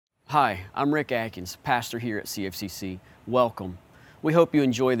Hi, I'm Rick Atkins, pastor here at CFCC. Welcome. We hope you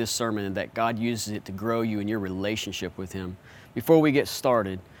enjoy this sermon and that God uses it to grow you in your relationship with Him. Before we get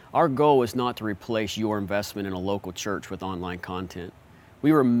started, our goal is not to replace your investment in a local church with online content.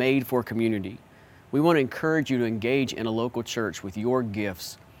 We were made for community. We want to encourage you to engage in a local church with your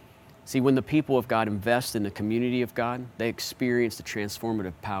gifts. See, when the people of God invest in the community of God, they experience the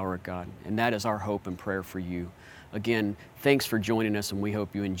transformative power of God, and that is our hope and prayer for you. Again, thanks for joining us, and we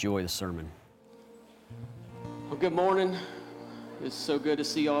hope you enjoy the sermon. Well, good morning. It's so good to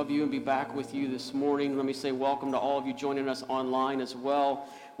see all of you and be back with you this morning. Let me say welcome to all of you joining us online as well.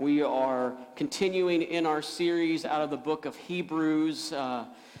 We are continuing in our series out of the book of Hebrews.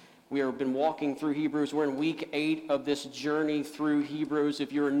 We have been walking through Hebrews. We're in week 8 of this journey through Hebrews.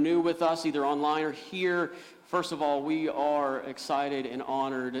 If you're new with us, either online or here, first of all, we are excited and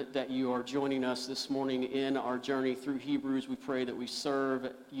honored that you are joining us this morning in our journey through Hebrews. We pray that we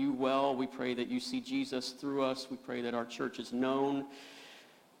serve you well. We pray that you see Jesus through us. We pray that our church is known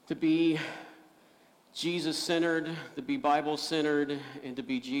to be Jesus-centered, to be Bible-centered, and to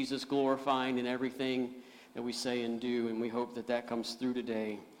be Jesus-glorifying in everything that we say and do. And we hope that that comes through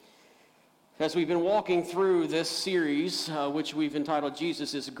today. As we've been walking through this series, which we've entitled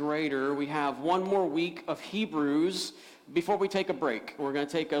Jesus is Greater, we have one more week of Hebrews before we take a break. We're going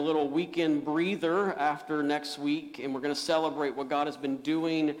to take a little weekend breather after next week, and we're going to celebrate what God has been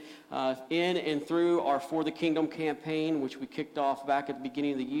doing in and through our For the Kingdom campaign, which we kicked off back at the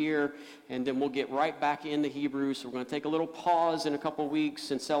beginning of the year, and then we'll get right back into Hebrews. So we're going to take a little pause in a couple weeks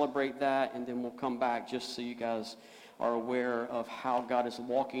and celebrate that, and then we'll come back just so you guys are aware of how God is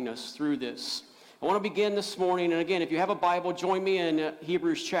walking us through this. I want to begin this morning, and again, if you have a Bible, join me in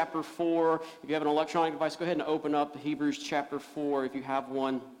Hebrews chapter 4. If you have an electronic device, go ahead and open up Hebrews chapter 4 if you have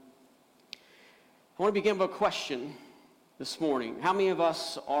one. I want to begin with a question this morning. How many of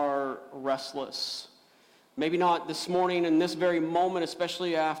us are restless? Maybe not this morning in this very moment,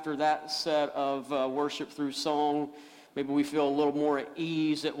 especially after that set of worship through song. Maybe we feel a little more at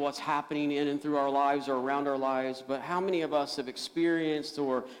ease at what's happening in and through our lives or around our lives. But how many of us have experienced,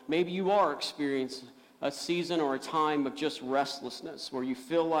 or maybe you are experiencing, a season or a time of just restlessness where you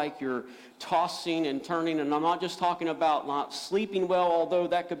feel like you're tossing and turning? And I'm not just talking about not sleeping well, although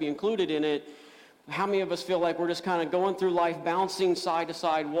that could be included in it. How many of us feel like we're just kind of going through life, bouncing side to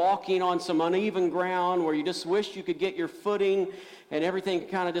side, walking on some uneven ground where you just wish you could get your footing and everything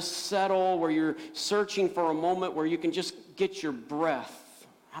kind of just settle, where you're searching for a moment where you can just get your breath?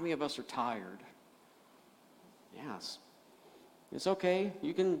 How many of us are tired? Yes. It's okay.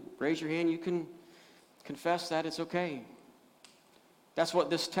 You can raise your hand. You can confess that. It's okay. That's what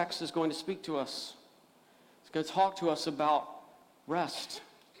this text is going to speak to us. It's going to talk to us about rest.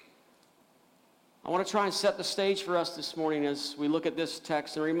 I want to try and set the stage for us this morning as we look at this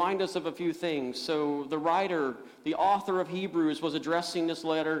text and remind us of a few things. So the writer, the author of Hebrews, was addressing this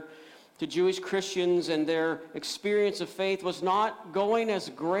letter to Jewish Christians, and their experience of faith was not going as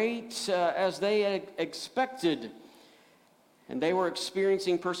great as they had expected. And they were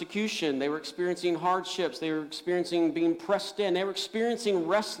experiencing persecution. They were experiencing hardships. They were experiencing being pressed in. They were experiencing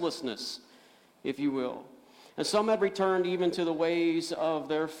restlessness, if you will. And some had returned even to the ways of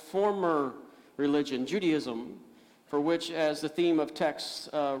their former religion, Judaism, for which, as the theme of text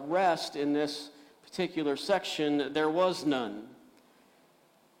rest in this particular section, there was none.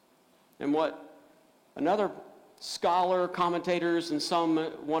 And what another scholar, commentators, and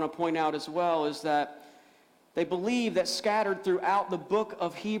some want to point out as well is that they believe that scattered throughout the book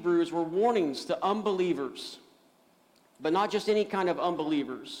of Hebrews were warnings to unbelievers, but not just any kind of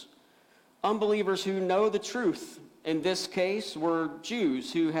unbelievers. Unbelievers who know the truth. In this case, were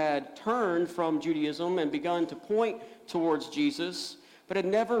Jews who had turned from Judaism and begun to point towards Jesus, but had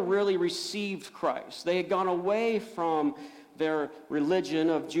never really received Christ. They had gone away from their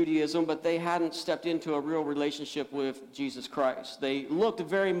religion of Judaism, but they hadn't stepped into a real relationship with Jesus Christ. They looked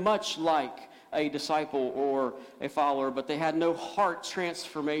very much like a disciple or a follower, but they had no heart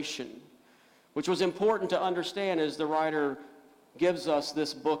transformation, which was important to understand as the writer gives us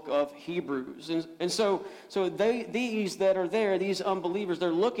this book of Hebrews. And so these that are there, these unbelievers, they're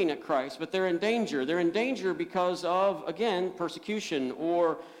looking at Christ, but they're in danger. They're in danger because of, again, persecution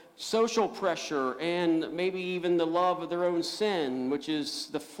or social pressure, and maybe even the love of their own sin, which is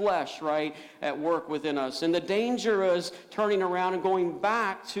the flesh, right, at work within us. And the danger is turning around and going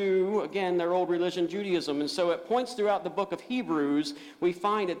back to, again, their old religion, Judaism. And so at points throughout the book of Hebrews, we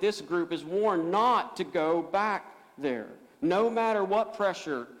find that this group is warned not to go back there, no matter what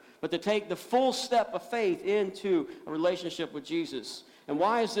pressure, but to take the full step of faith into a relationship with Jesus. And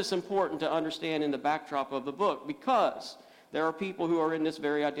why is this important to understand in the backdrop of the book? Because there are people who are in this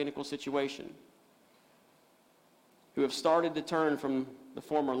very identical situation, who have started to turn from the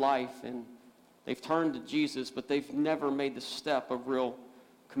former life, and they've turned to Jesus, but they've never made the step of real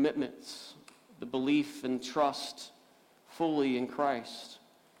commitments, the belief and trust fully in Christ.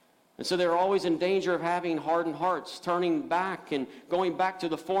 And so they're always in danger of having hardened hearts, turning back and going back to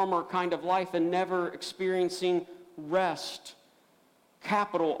the former kind of life and never experiencing rest.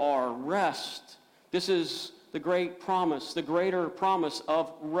 Capital R, rest. This is the great promise, the greater promise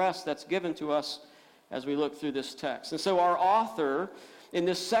of rest that's given to us as we look through this text. And so our author, in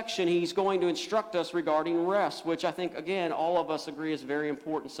this section, he's going to instruct us regarding rest, which I think, again, all of us agree is a very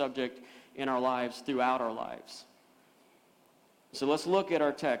important subject in our lives, throughout our lives. So let's look at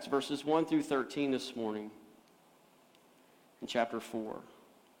our text, verses 1 through 13 this morning in chapter 4.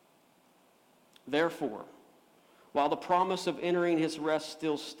 Therefore, while the promise of entering his rest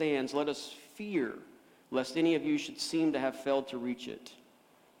still stands, let us fear lest any of you should seem to have failed to reach it.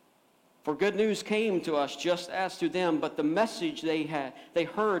 For good news came to us just as to them, but the message they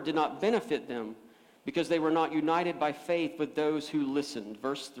heard did not benefit them, because they were not united by faith with those who listened.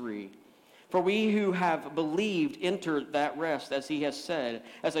 Verse 3. For we who have believed enter that rest, as he has said,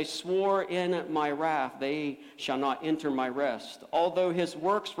 as I swore in my wrath, they shall not enter my rest, although his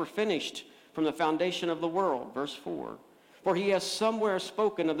works were finished from the foundation of the world. Verse 4. For he has somewhere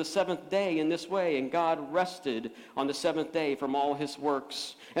spoken of the seventh day in this way, and God rested on the seventh day from all his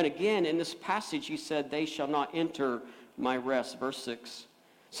works. And again, in this passage, he said, they shall not enter my rest. Verse 6.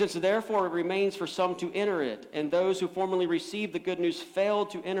 Since therefore it remains for some to enter it, and those who formerly received the good news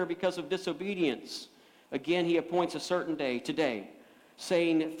failed to enter because of disobedience, again he appoints a certain day, today,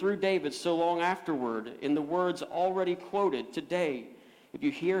 saying through David so long afterward, in the words already quoted, today, if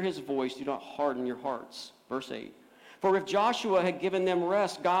you hear his voice, do not harden your hearts. Verse 8. For if Joshua had given them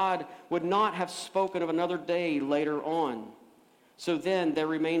rest, God would not have spoken of another day later on. So then there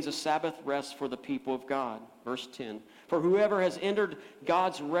remains a Sabbath rest for the people of God. Verse 10. For whoever has entered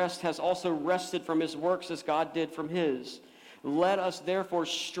God's rest has also rested from his works as God did from his. Let us therefore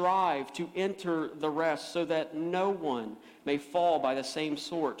strive to enter the rest, so that no one may fall by the same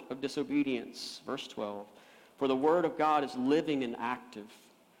sort of disobedience. Verse 12. For the word of God is living and active,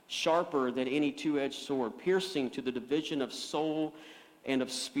 sharper than any two-edged sword, piercing to the division of soul and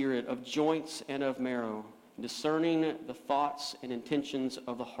of spirit, of joints and of marrow, discerning the thoughts and intentions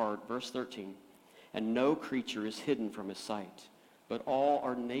of the heart. Verse 13. And no creature is hidden from his sight, but all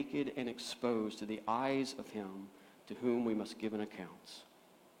are naked and exposed to the eyes of him to whom we must give an account.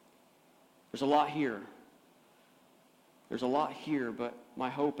 There's a lot here. There's a lot here, but my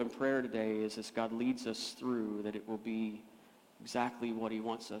hope and prayer today is as God leads us through, that it will be exactly what he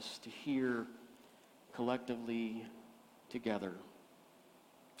wants us to hear collectively together.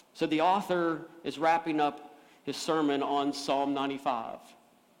 So the author is wrapping up his sermon on Psalm 95.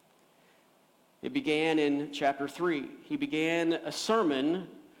 It began in chapter 3. He began a sermon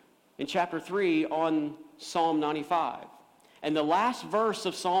in chapter 3 on Psalm 95. And the last verse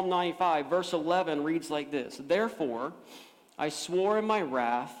of Psalm 95, verse 11, reads like this. Therefore, I swore in my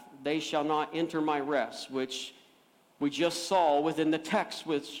wrath, they shall not enter my rest, which we just saw within the text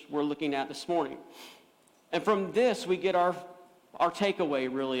which we're looking at this morning. And from this, we get our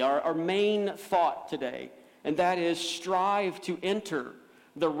takeaway, really, our main thought today. And that is, strive to enter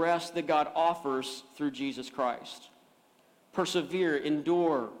the rest that God offers through Jesus Christ. Persevere,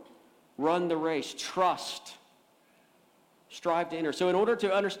 endure, run the race, trust, strive to enter. So in order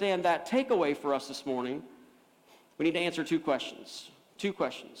to understand that takeaway for us this morning, we need to answer two questions. Two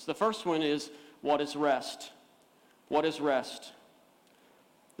questions. The first one is, what is rest? What is rest?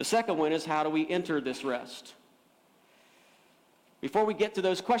 The second one is, how do we enter this rest? Before we get to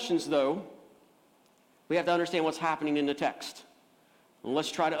those questions, though, we have to understand what's happening in the text. And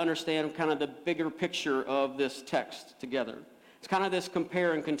let's try to understand kind of the bigger picture of this text together. It's kind of this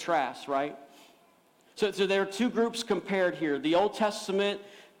compare and contrast, right? So there are two groups compared here. The Old Testament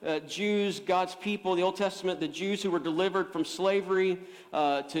Jews, God's people, the Old Testament, the Jews who were delivered from slavery,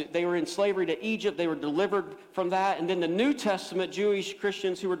 they were in slavery to Egypt, they were delivered from that. And then the New Testament, Jewish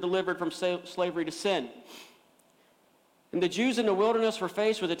Christians who were delivered from slavery to sin. And the Jews in the wilderness were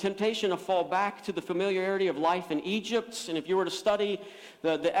faced with a temptation to fall back to the familiarity of life in Egypt. And if you were to study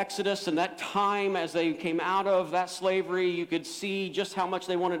the Exodus and that time as they came out of that slavery, you could see just how much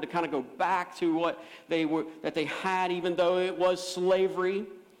they wanted to kind of go back to what they had, even though it was slavery.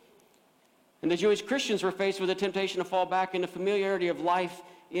 And the Jewish Christians were faced with a temptation to fall back into familiarity of life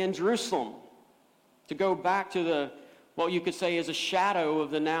in Jerusalem, to go back to what you could say is a shadow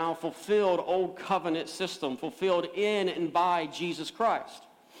of the now fulfilled old covenant system, fulfilled in and by Jesus Christ.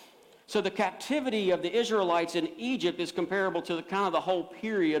 So the captivity of the Israelites in Egypt is comparable to the whole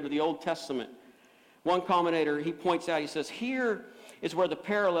period of the Old Testament. One commentator, he points out, he says, here is where the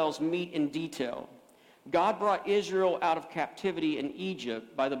parallels meet in detail. God brought Israel out of captivity in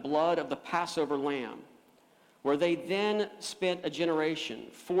Egypt by the blood of the Passover lamb, where they then spent a generation,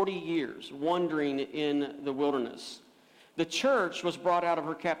 40 years, wandering in the wilderness. The church was brought out of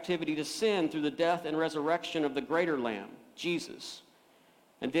her captivity to sin through the death and resurrection of the greater lamb, Jesus,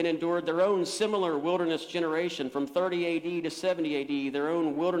 and then endured their own similar wilderness generation from 30 AD to 70 AD, their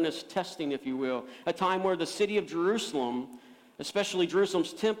own wilderness testing, if you will, a time where the city of Jerusalem, especially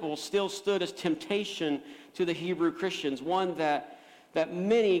Jerusalem's temple, still stood as temptation to the Hebrew Christians, one that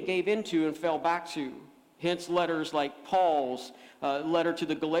many gave into and fell back to. Hence letters like Paul's letter to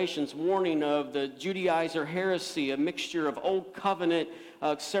the Galatians, warning of the Judaizer heresy, a mixture of old covenant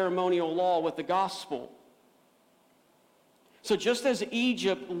ceremonial law with the gospel. So just as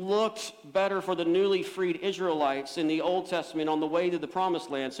Egypt looked better for the newly freed Israelites in the Old Testament on the way to the Promised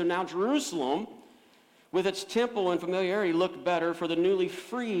Land, so now Jerusalem, with its temple and familiarity, looked better for the newly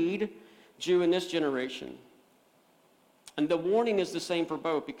freed Jew in this generation. And the warning is the same for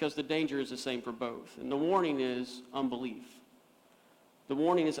both, because the danger is the same for both. And the warning is unbelief. The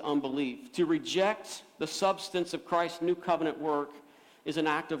warning is unbelief. To reject the substance of Christ's new covenant work is an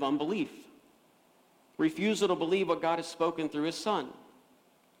act of unbelief. Refusal to believe what God has spoken through his Son.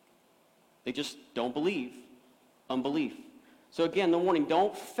 They just don't believe. Unbelief. So again, the warning,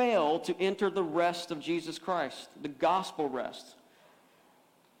 don't fail to enter the rest of Jesus Christ, the gospel rest.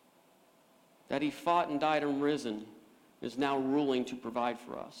 That he fought and died and risen is now ruling to provide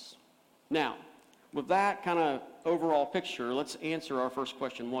for us. Now, with that kind of overall picture, let's answer our first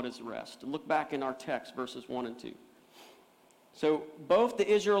question, what is rest? Look back in our text, verses 1 and 2. So both the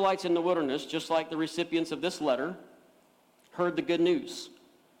Israelites in the wilderness, just like the recipients of this letter, heard the good news.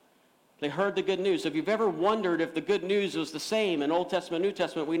 They heard the good news. If you've ever wondered if the good news was the same in Old Testament, New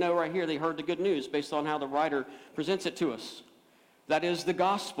Testament, we know right here they heard the good news based on how the writer presents it to us. That is the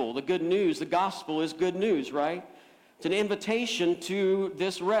gospel, the good news. The gospel is good news, right? It's an invitation to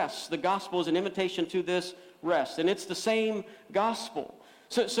this rest. The gospel is an invitation to this rest. And it's the same gospel.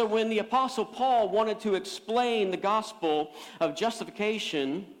 So when the Apostle Paul wanted to explain the gospel of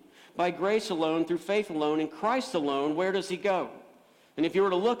justification by grace alone, through faith alone, in Christ alone, where does he go? And if you were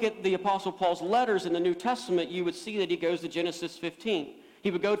to look at the Apostle Paul's letters in the New Testament, you would see that he goes to Genesis 15.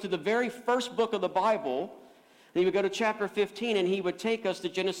 He would go to the very first book of the Bible, and he would go to chapter 15, and he would take us to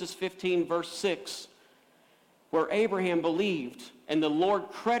Genesis 15, verse 6, where Abraham believed, and the Lord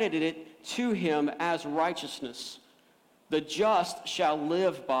credited it to him as righteousness. The just shall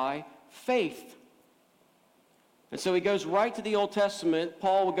live by faith. And so he goes right to the Old Testament.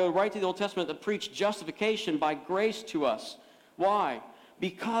 Paul will go right to the Old Testament to preach justification by grace to us. Why?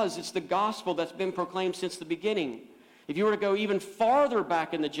 Because it's the gospel that's been proclaimed since the beginning. If you were to go even farther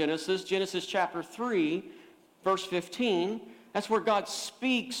back into Genesis chapter 3, verse 15, that's where God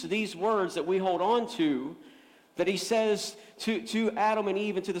speaks these words that we hold on to, that he says to Adam and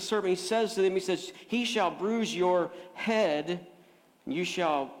Eve and to the serpent, he says to them, he says, he shall bruise your head, and you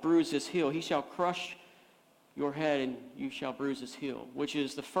shall bruise his heel. He shall crush your head, and you shall bruise his heel, which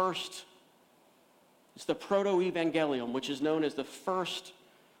is the first, it's the proto-evangelium, which is known as the first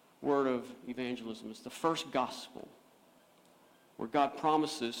word of evangelism. It's the first gospel, where God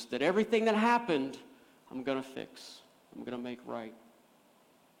promises that everything that happened, I'm going to fix. I'm going to make right.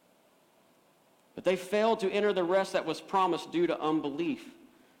 But they failed to enter the rest that was promised due to unbelief.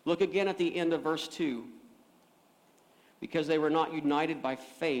 Look again at the end of verse 2. Because they were not united by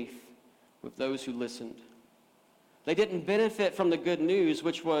faith with those who listened. They didn't benefit from the good news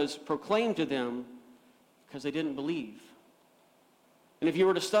which was proclaimed to them because they didn't believe. And if you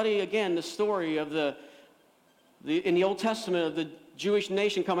were to study again the story of in the Old Testament of the Jewish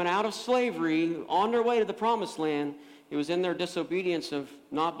nation coming out of slavery on their way to the Promised Land, it was in their disobedience of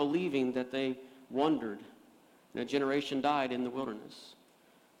not believing that they wandered, and a generation died in the wilderness.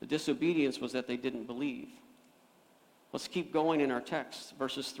 The disobedience was that they didn't believe. Let's keep going in our text,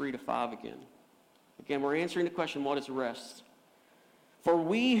 verses 3 to 5 again. Again, we're answering the question, what is rest? For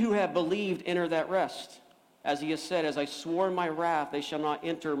we who have believed enter that rest. As he has said, as I swore in my wrath, they shall not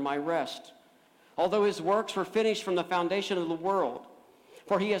enter my rest. Although his works were finished from the foundation of the world.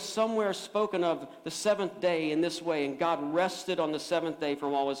 For he has somewhere spoken of the seventh day in this way, and God rested on the seventh day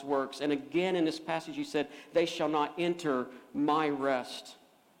from all his works. And again in this passage he said, they shall not enter my rest.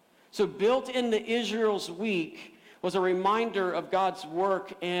 So built into Israel's week was a reminder of God's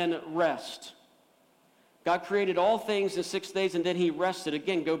work and rest. God created all things in 6 days, and then he rested.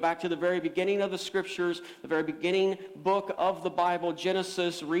 Again, go back to the very beginning of the Scriptures, the very beginning book of the Bible,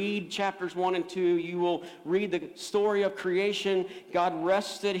 Genesis. Read chapters 1 and 2. You will read the story of creation. God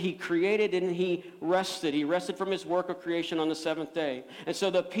rested. He created, and he rested. He rested from his work of creation on the seventh day. And so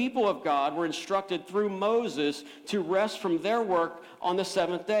the people of God were instructed through Moses to rest from their work on the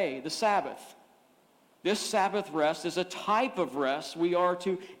seventh day, the Sabbath. This Sabbath rest is a type of rest we are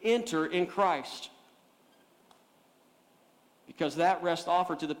to enter in Christ. Because that rest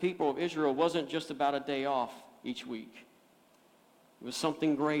offered to the people of Israel wasn't just about a day off each week. It was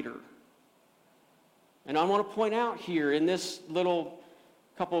something greater. And I want to point out here in this little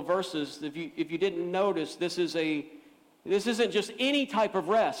couple of verses, if you didn't notice, this isn't just any type of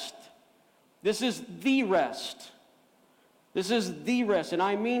rest. This is the rest. This is the rest. And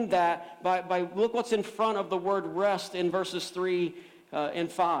I mean that by look what's in front of the word rest in verses 3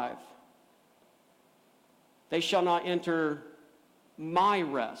 and 5. They shall not enter my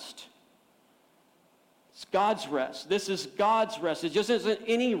rest. It's God's rest. This is God's rest. It just isn't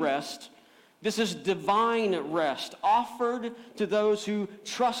any rest. This is divine rest offered to those who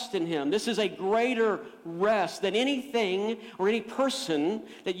trust in him. This is a greater rest than anything or any person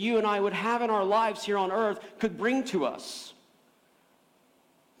that you and I would have in our lives here on earth could bring to us.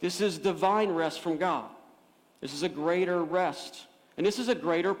 This is divine rest from God. This is a greater rest. And this is a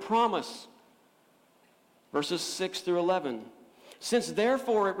greater promise. Verses 6 through 11. Since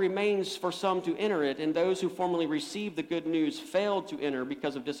therefore it remains for some to enter it, and those who formerly received the good news failed to enter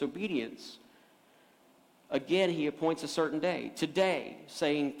because of disobedience, again he appoints a certain day, today,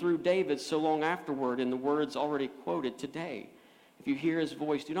 saying through David so long afterward in the words already quoted, today, if you hear his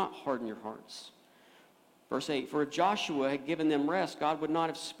voice, do not harden your hearts. Verse 8, for if Joshua had given them rest, God would not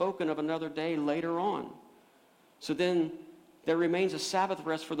have spoken of another day later on. So then there remains a Sabbath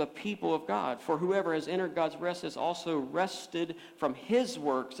rest for the people of God. For whoever has entered God's rest has also rested from his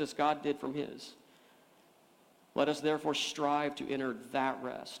works as God did from his. Let us therefore strive to enter that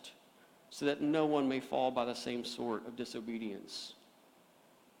rest, so that no one may fall by the same sort of disobedience.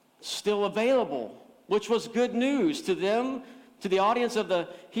 Still available, which was good news to them, to the audience of the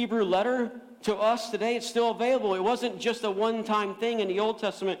Hebrew letter. To us today, it's still available. It wasn't just a one-time thing in the Old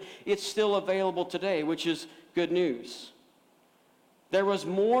Testament. It's still available today, which is good news. There was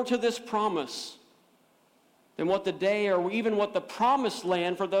more to this promise than what the day or even what the promised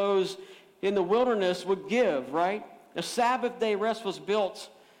land for those in the wilderness would give, right? A Sabbath day rest was built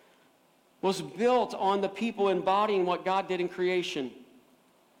on the people embodying what God did in creation.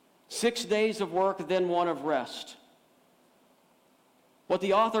 6 days of work, then one of rest. What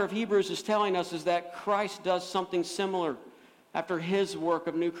the author of Hebrews is telling us is that Christ does something similar after his work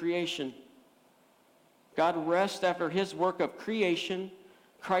of new creation. God rests after his work of creation.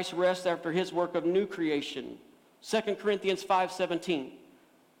 Christ rests after his work of new creation. 2 Corinthians 5:17.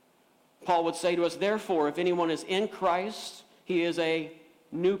 Paul would say to us, therefore, if anyone is in Christ, he is a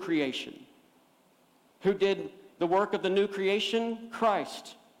new creation. Who did the work of the new creation?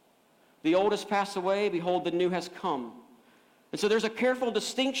 Christ. The old has passed away, behold, the new has come. And so there's a careful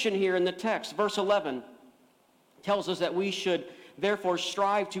distinction here in the text. Verse 11 tells us that we should therefore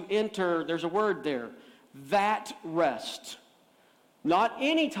strive to enter, there's a word there, that rest. Not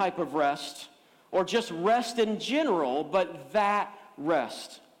any type of rest or just rest in general, but that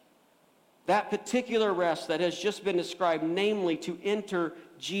rest. That particular rest that has just been described, namely to enter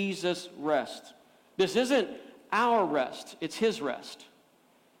Jesus' rest. This isn't our rest, it's his rest.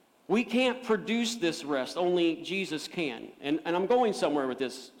 We can't produce this rest, only Jesus can. And I'm going somewhere with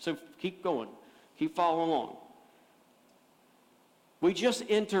this, so keep going. Keep following along. We just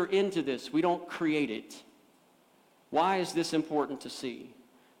enter into this. We don't create it. Why is this important to see?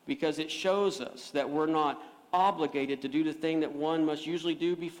 Because it shows us that we're not obligated to do the thing that one must usually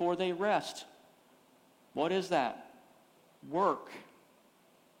do before they rest. What is that? Work.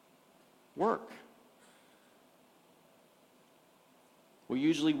 Work. We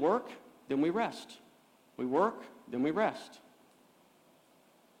usually work, then we rest. We work, then we rest.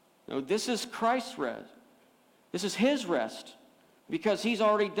 No, this is Christ's rest. This is his rest because he's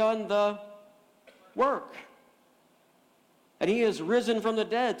already done the work. And he has risen from the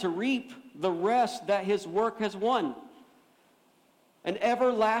dead to reap the rest that his work has won. An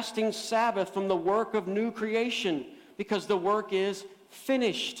everlasting Sabbath from the work of new creation because the work is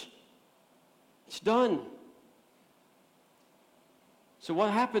finished. It's done. So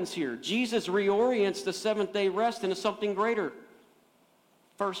what happens here? Jesus reorients the seventh day rest into something greater.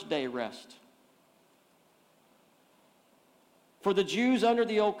 First day rest. For the Jews under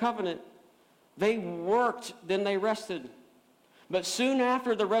the old covenant, they worked, then they rested. But soon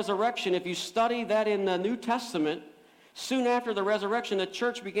after the resurrection, if you study that in the New Testament, soon after the resurrection, the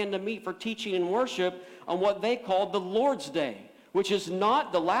church began to meet for teaching and worship on what they called the Lord's Day, which is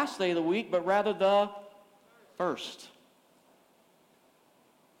not the last day of the week, but rather the first.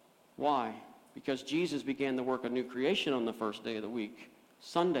 Why? Because Jesus began the work of new creation on the first day of the week,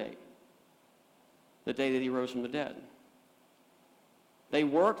 Sunday, the day that he rose from the dead. They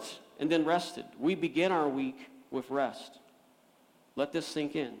worked and then rested. We begin our week with rest. Let this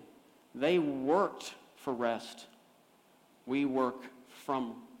sink in. They worked for rest. We work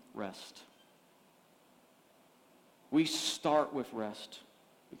from rest. We start with rest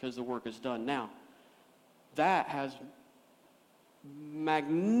because the work is done. Now, that has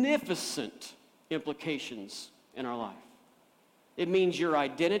magnificent implications in our life. It means your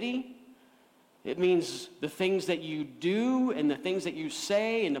identity. It means the things that you do and the things that you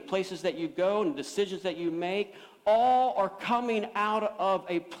say and the places that you go and the decisions that you make all are coming out of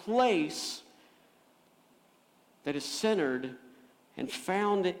a place that is centered and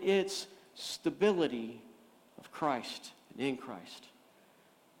found its stability of Christ and in Christ.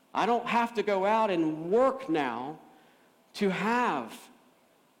 I don't have to go out and work now to have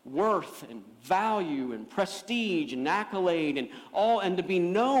worth and value and prestige and accolade and to be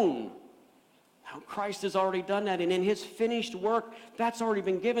known. Now, Christ has already done that, and in his finished work, that's already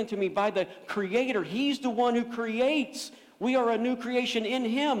been given to me by the Creator. He's the one who creates. We are a new creation in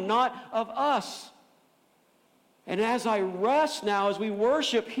him, not of us. And as I rest now, as we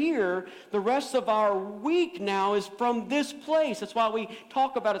worship here, the rest of our week now is from this place. That's why we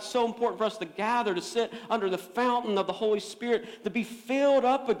talk about it's so important for us to gather, to sit under the fountain of the Holy Spirit, to be filled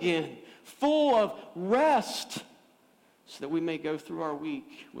up again, full of rest, so that we may go through our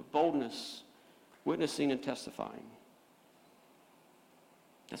week with boldness, witnessing and testifying.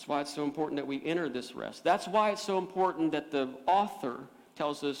 That's why it's so important that we enter this rest. That's why it's so important that the author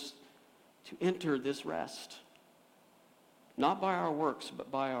tells us to enter this rest. Not by our works,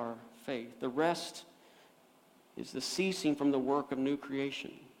 but by our faith. The rest is the ceasing from the work of new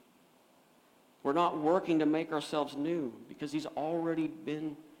creation. We're not working to make ourselves new because it's already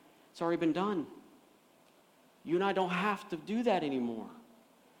been done. You and I don't have to do that anymore.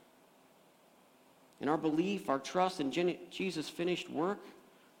 In our belief, our trust in Jesus' finished work,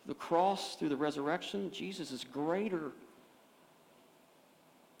 the cross, through the resurrection, Jesus is greater.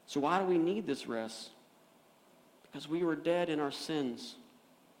 So why do we need this rest? Because we were dead in our sins.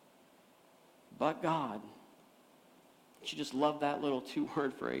 But God, you just love that little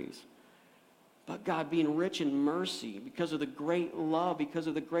two-word phrase. But God, being rich in mercy, because of the great love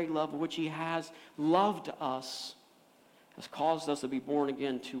which he has loved us, has caused us to be born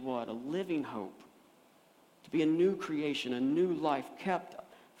again to what? A living hope. To be a new creation, a new life kept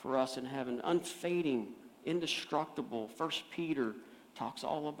for us in heaven, unfading, indestructible. 1 Peter talks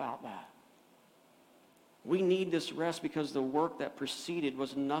all about that. We need this rest because the work that preceded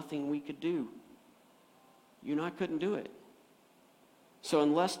was nothing we could do. You and I couldn't do it. So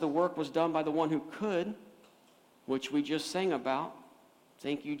unless the work was done by the one who could, which we just sang about,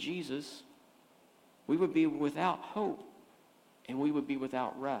 thank you, Jesus, we would be without hope and we would be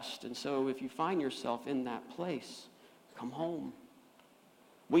without rest. And so if you find yourself in that place, come home.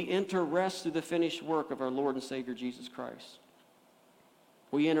 We enter rest through the finished work of our Lord and Savior, Jesus Christ.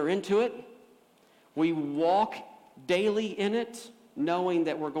 We enter into it. We walk daily in it, knowing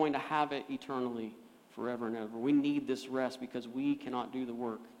that we're going to have it eternally, forever and ever. We need this rest because we cannot do the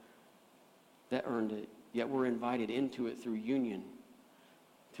work that earned it, yet we're invited into it through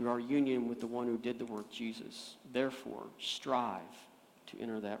our union with the one who did the work, Jesus. Therefore, strive to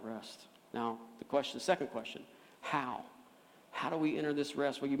enter that rest. Now, the second question, how? How do we enter this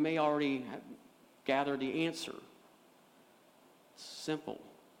rest? Well, you may already have gathered the answer. It's simple,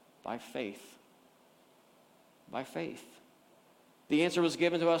 by faith. By faith. The answer was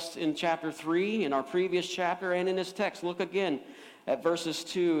given to us in chapter 3, in our previous chapter, and in this text. Look again at verses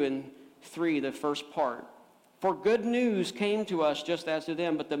 2 and 3, the first part. For good news came to us just as to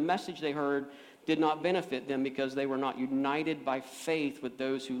them, but the message they heard did not benefit them because they were not united by faith with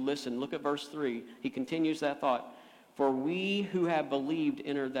those who listened. Look at verse 3. He continues that thought. For we who have believed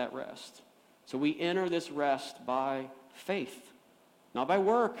entered that rest. So we enter this rest by faith, not by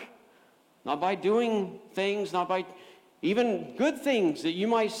work. Not by doing things, not by even good things that you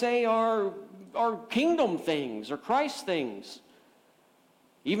might say are kingdom things or Christ things.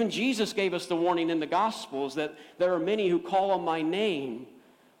 Even Jesus gave us the warning in the Gospels that there are many who call on my name,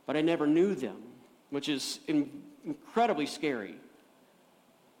 but I never knew them, which is incredibly scary.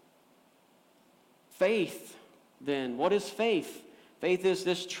 Faith, then. What is faith? Faith is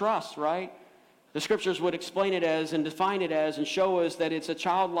this trust, right? The scriptures would explain it as and define it as and show us that it's a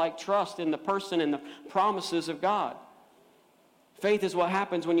childlike trust in the person and the promises of God. Faith is what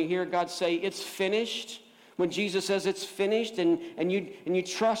happens when you hear God say, it's finished. When Jesus says it's finished and you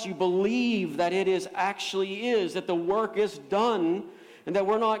trust, you believe that it actually is, that the work is done and that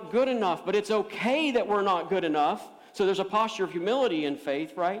we're not good enough. But it's okay that we're not good enough. So there's a posture of humility in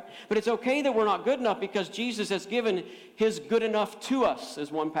faith, right? But it's okay that we're not good enough because Jesus has given his good enough to us,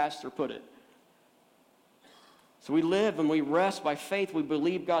 as one pastor put it. So we live and we rest by faith. We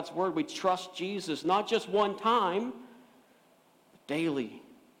believe God's word. We trust Jesus, not just one time, but daily.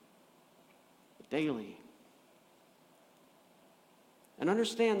 Daily. And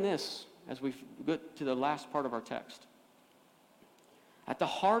understand this as we get to the last part of our text. At the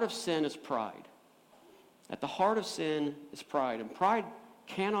heart of sin is pride. At the heart of sin is pride. And pride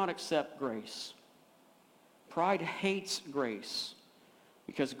cannot accept grace. Pride hates grace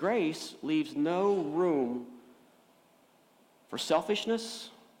because grace leaves no room for selfishness,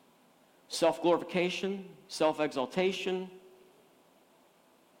 self-glorification, self-exaltation.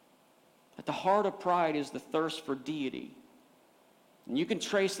 At the heart of pride is the thirst for deity. And you can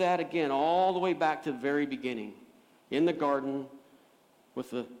trace that again all the way back to the very beginning. In the garden,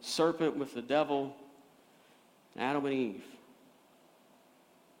 with the serpent, with the devil, Adam and Eve.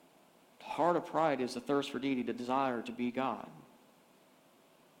 The heart of pride is the thirst for deity, the desire to be God.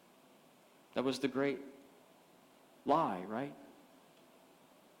 That was the great lie, right?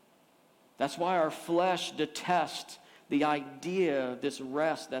 That's why our flesh detests the idea of this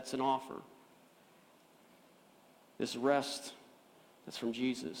rest that's an offer. This rest that's from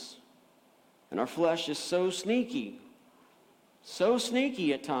Jesus. And our flesh is so sneaky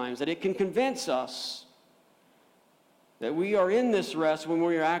at times that it can convince us that we are in this rest when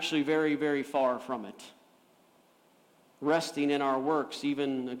we are actually very, very far from it. Resting in our works,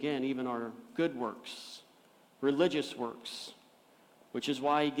 even our good works, religious works, which is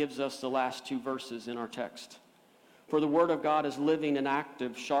why he gives us the last two verses in our text. For the word of God is living and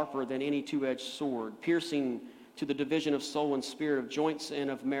active, sharper than any two-edged sword, piercing to the division of soul and spirit, of joints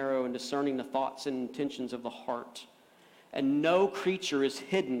and of marrow, and discerning the thoughts and intentions of the heart. And no creature is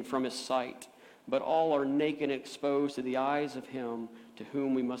hidden from his sight, but all are naked and exposed to the eyes of him to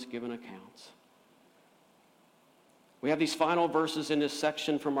whom we must give an account. We have these final verses in this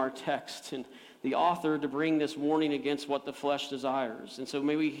section from our text, and the author to bring this warning against what the flesh desires. And so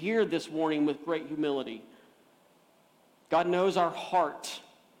may we hear this warning with great humility. God knows our heart.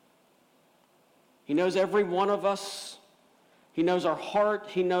 He knows every one of us. He knows our heart.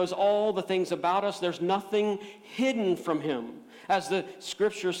 He knows all the things about us. There's nothing hidden from him. As the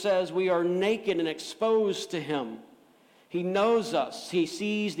scripture says, we are naked and exposed to him. He knows us. He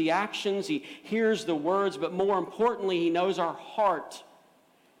sees the actions. He hears the words. But more importantly, he knows our heart,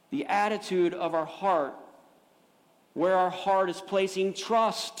 the attitude of our heart, where our heart is placing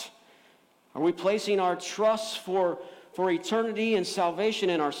trust. Are we placing our trust for eternity and salvation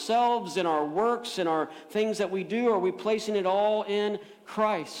in ourselves, in our works, in our things that we do? Or are we placing it all in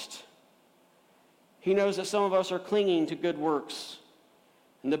Christ? He knows that some of us are clinging to good works.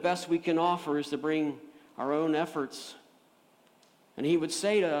 And the best we can offer is to bring our own efforts. And he would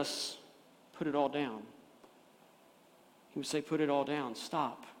say to us, put it all down. He would say, put it all down.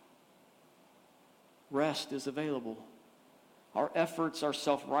 Stop. Rest is available. Our efforts, our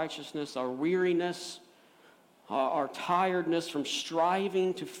self-righteousness, our weariness, our tiredness from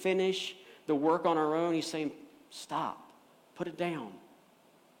striving to finish the work on our own, he's saying, stop. Put it down.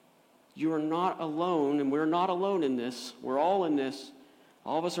 You are not alone, and we're not alone in this. We're all in this.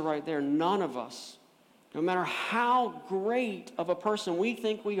 All of us are right there. None of us, no matter how great of a person we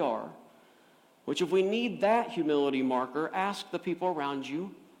think we are, which if we need that humility marker, ask the people around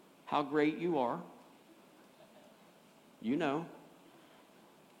you how great you are. You know.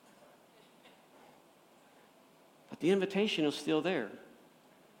 But the invitation is still there.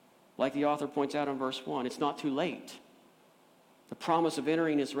 Like the author points out in verse 1, it's not too late. The promise of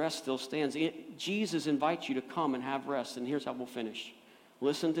entering his rest still stands. Jesus invites you to come and have rest. And here's how we'll finish.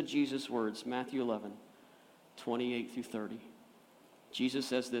 Listen to Jesus' words, Matthew 11, 28 through 30. Jesus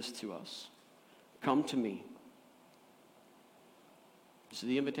says this to us. Come to me. This is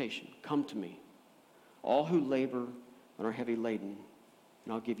the invitation. Come to me, all who labor and are heavy laden,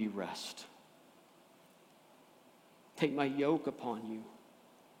 and I'll give you rest. Take my yoke upon you.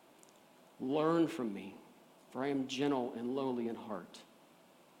 Learn from me, for I am gentle and lowly in heart,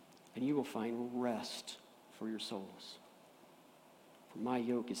 and you will find rest for your souls. For my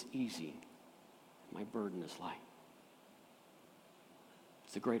yoke is easy, my burden is light.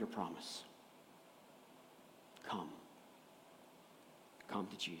 It's the greater promise. Come. Come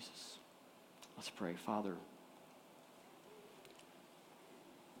to Jesus. Let's pray. Father,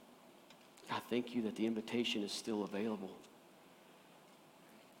 I thank you that the invitation is still available.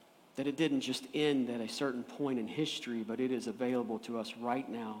 That it didn't just end at a certain point in history, but it is available to us right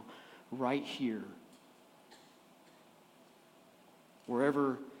now, right here.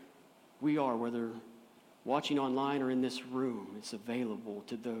 Wherever we are, whether watching online or in this room, it's available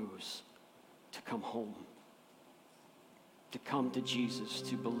to those to come home, to come to Jesus,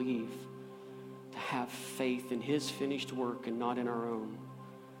 to believe, to have faith in his finished work and not in our own.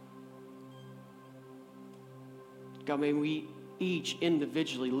 God, may we each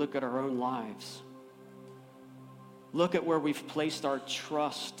individually look at our own lives. Look at where we've placed our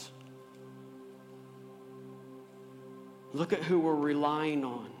trust. Look at who we're relying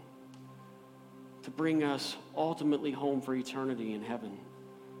on to bring us ultimately home for eternity in heaven.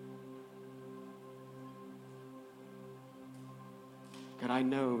 God, I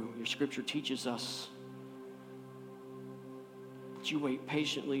know your scripture teaches us that you wait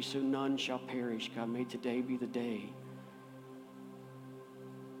patiently so none shall perish. God, may today be the day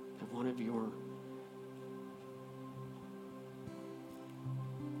that one of your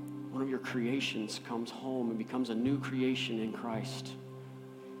creations comes home and becomes a new creation in Christ.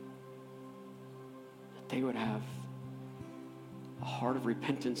 That they would have a heart of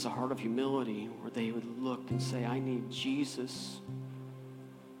repentance, a heart of humility, where they would look and say, I need Jesus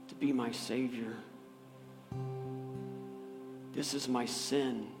to be my Savior. This is my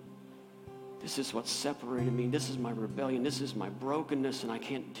sin. This is what separated me. This is my rebellion. This is my brokenness, and I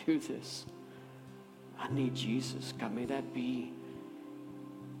can't do this. I need Jesus. God, may that be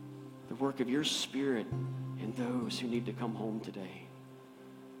the work of your Spirit in those who need to come home today.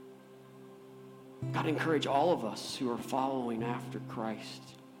 God, encourage all of us who are following after Christ,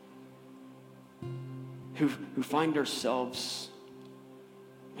 who find ourselves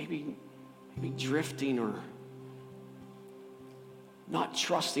maybe drifting or not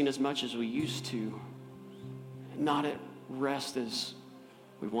trusting as much as we used to, not at rest as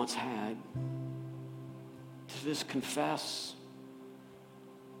we once had, to just confess,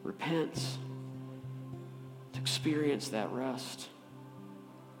 repent, to experience that rest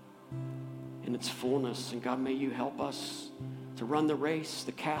in its fullness. And God, may you help us to run the race,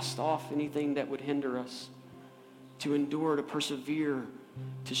 to cast off anything that would hinder us, to endure, to persevere,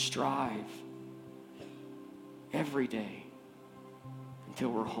 to strive every day until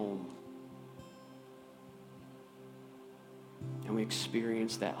we're home. And we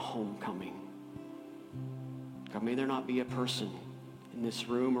experience that homecoming. God, may there not be a person in this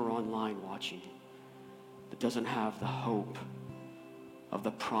room or online watching that doesn't have the hope of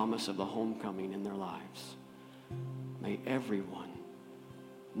the promise of the homecoming in their lives. May everyone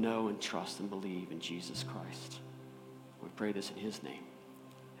know and trust and believe in Jesus Christ. We pray this in his name.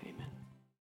 Amen.